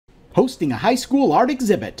hosting a high school art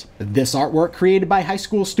exhibit. This artwork, created by high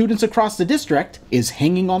school students across the district, is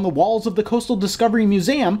hanging on the walls of the Coastal Discovery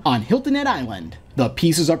Museum on Hilton Island. The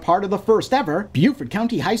pieces are part of the first ever Beaufort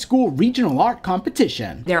County High School Regional Art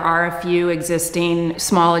Competition. There are a few existing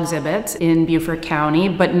small exhibits in Beaufort County,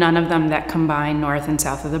 but none of them that combine north and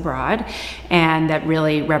south of the Broad, and that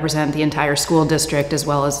really represent the entire school district as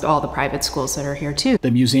well as all the private schools that are here too.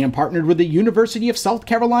 The museum partnered with the University of South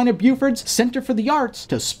Carolina Beaufort's Center for the Arts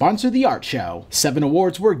to sponsor the art show. 7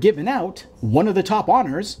 awards were given out. One of the top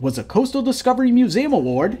honors was a Coastal Discovery Museum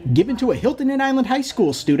Award given to a Hilton and Island High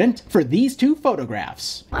School student for these 2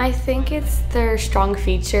 photographs. I think it's their strong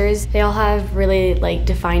features. They all have really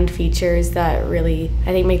defined features that really, I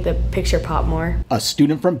think, make the picture pop more. A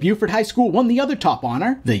student from Beaufort High School won the other top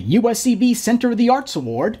honor, the USCB Center of the Arts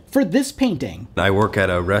Award, for this painting. I work at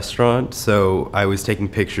a restaurant, so I was taking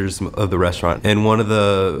pictures of the restaurant, and one of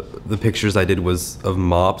the pictures I did was of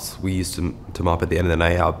mops. We used to mop at the end of the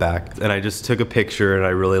night out back, and I just took a picture, and I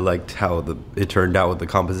really liked how it turned out with the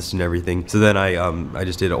composition and everything. So then I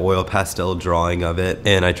just did an oil pastel drawing of it,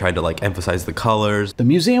 and I tried to emphasize the colors. The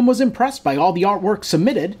museum was impressed by all the artwork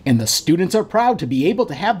submitted, and the students are proud to be able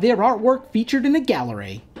to have their artwork featured in a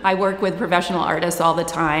gallery. I work with professional artists all the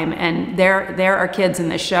time, and there are kids in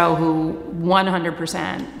the show who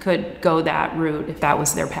 100% could go that route if that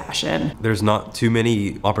was their passion. There's not too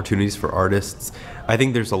many opportunities for artists. I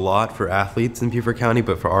think there's a lot for athletes in Beaufort County,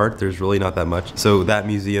 but for art, there's really not that much. So that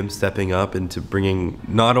museum stepping up into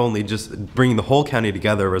not only just bringing the whole county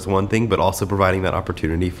together as one thing, but also providing that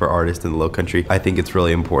opportunity for artists in the Lowcountry, I think it's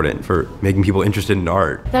really important for making people interested in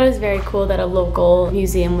art. That was very cool that a local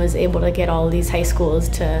museum was able to get all these high schools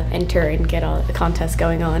to enter and get all the contests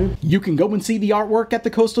going on. You can go and see the artwork at the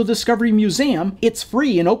Coastal Discovery Museum. It's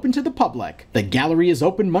free and open to the public. The gallery is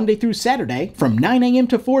open Monday through Saturday from 9 a.m.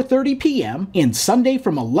 to 4:30 p.m. and Sunday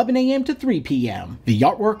from 11 a.m. to 3 p.m. The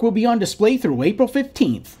artwork will be on display through April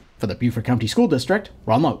 15th. For the Beaufort County School District,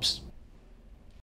 Ron Lopes.